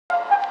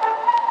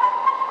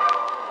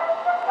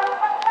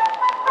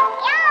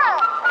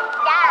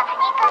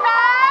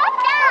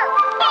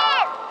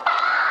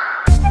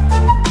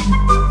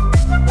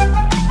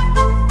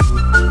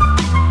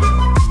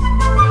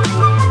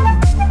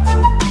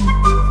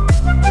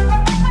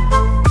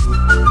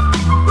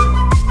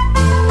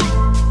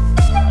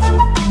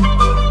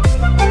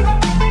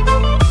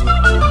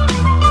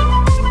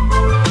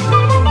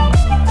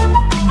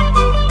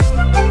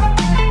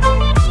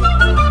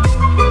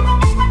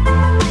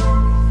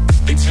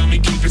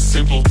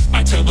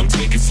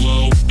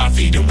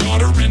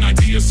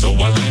So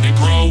I let it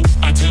grow.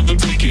 I tell them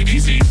take it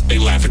easy. They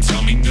laugh and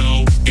tell me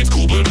no. It's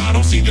cool, but I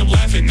don't see them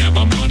laughing at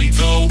my money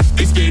though.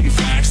 They spitting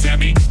facts at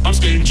me. I'm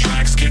spitting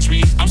tracks, catch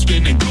me. I'm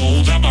spinning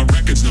gold. I'm a